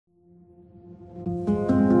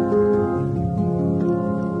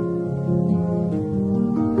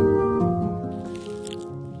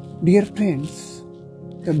Dear friends,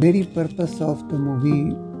 the very purpose of the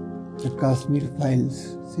movie The Kashmir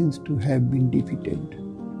Files seems to have been defeated.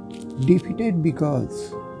 Defeated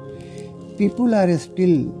because people are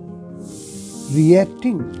still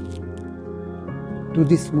reacting to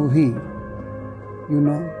this movie,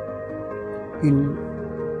 in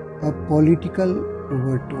a political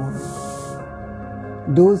overtone.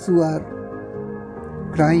 Those who are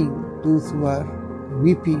crying, those who are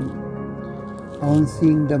weeping on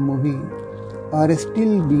seeing the movie are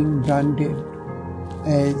still being branded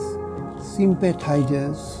as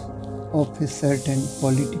sympathizers of a certain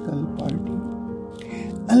political party.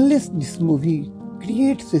 Unless this movie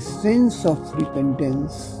creates a sense of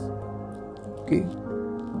repentance,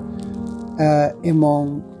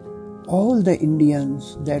 among all the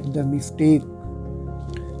Indians, that the mistake,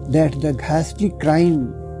 that the ghastly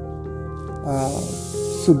crime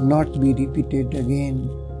should not be repeated again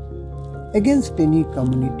against any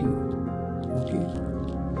community.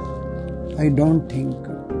 I don't think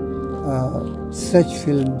such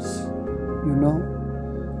films,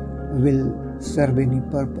 will serve any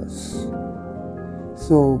purpose.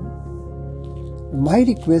 So, my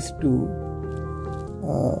request to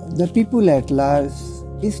the people at large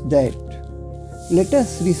is that let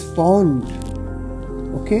us respond,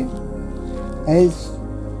 as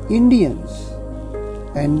Indians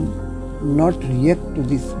and not react to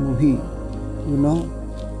this movie,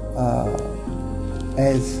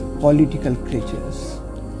 as political creatures.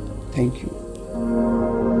 Thank you.